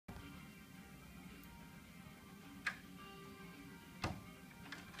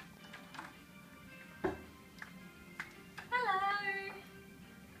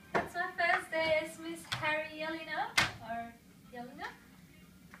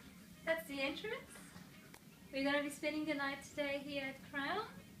the entrance. We're going to be spending the night today here at Crown.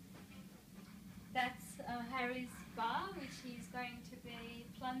 That's Harry's bar, which he's going to be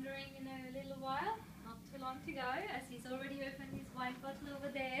plundering in a little while. Not too long to go, as he's already opened his wine bottle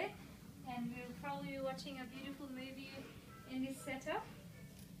over there. And we'll probably be watching a beautiful movie in this setup.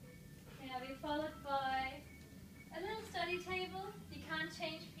 And I'll be followed by a little study table. You can't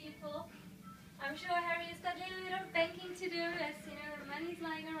change people. I'm sure Harry's got a little bit of banking to do, as you know, the money's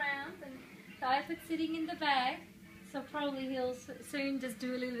lying around and the iPad's sitting in the bag. So probably he'll soon just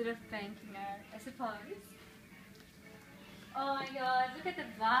do a little bit of banking, I suppose. Oh my god, look at the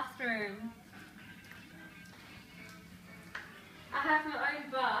bathroom. I have my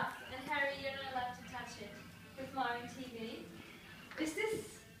own bath, and Harry, you're not allowed to touch it, with my own TV. Is this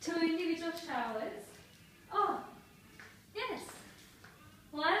 2 individual showers? Oh, yes.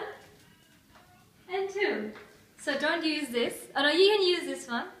 1 and 2. So don't use this. Oh no, you can use this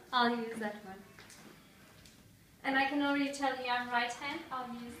one. I'll use that one. And I can already tell you I'm right hand. I'll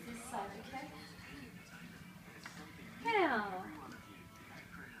use this side, okay? Now,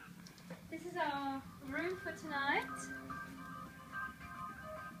 this is our room for tonight.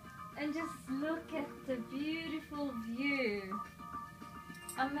 And just look at the beautiful view.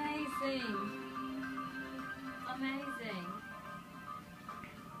 Amazing. Amazing.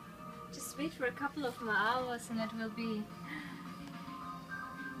 Just wait for a couple of more hours and it will be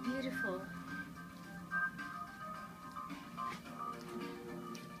beautiful.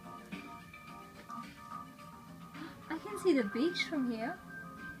 I can see the beach from here.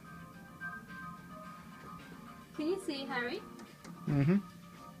 Can you see, Harry? Mm-hmm.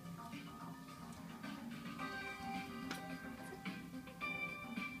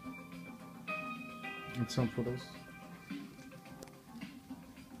 Some photos.